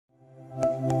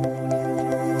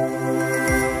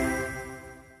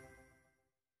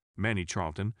Manny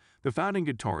Charlton, the founding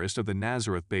guitarist of the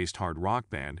Nazareth-based hard rock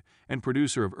band and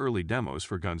producer of early demos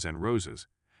for Guns N' Roses,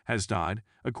 has died,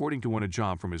 according to a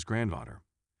job from his granddaughter.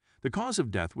 The cause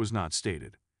of death was not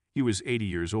stated. He was 80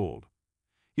 years old.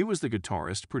 He was the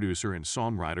guitarist, producer, and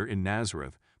songwriter in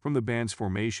Nazareth from the band's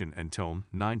formation until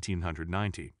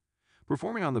 1990,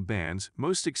 performing on the band's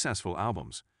most successful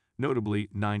albums, notably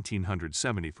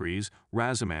 1973's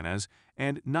Razamanaz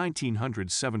and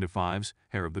 1975's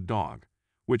Hair of the Dog,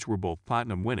 which were both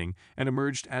platinum-winning and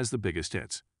emerged as the biggest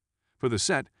hits. For the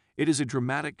set, it is a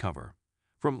dramatic cover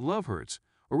from Love Hurts,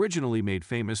 originally made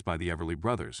famous by the Everly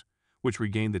Brothers, which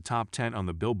regained the top 10 on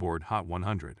the Billboard Hot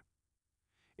 100.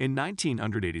 In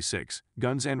 1986,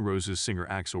 Guns N' Roses singer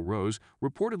Axel Rose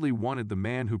reportedly wanted the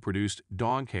man who produced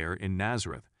Dog Hair in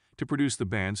Nazareth to produce the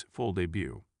band's full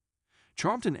debut.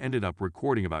 Charlton ended up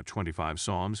recording about 25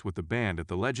 songs with the band at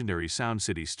the legendary Sound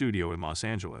City studio in Los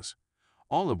Angeles,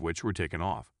 all of which were taken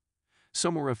off.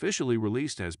 Some were officially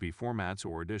released as B formats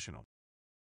or additional.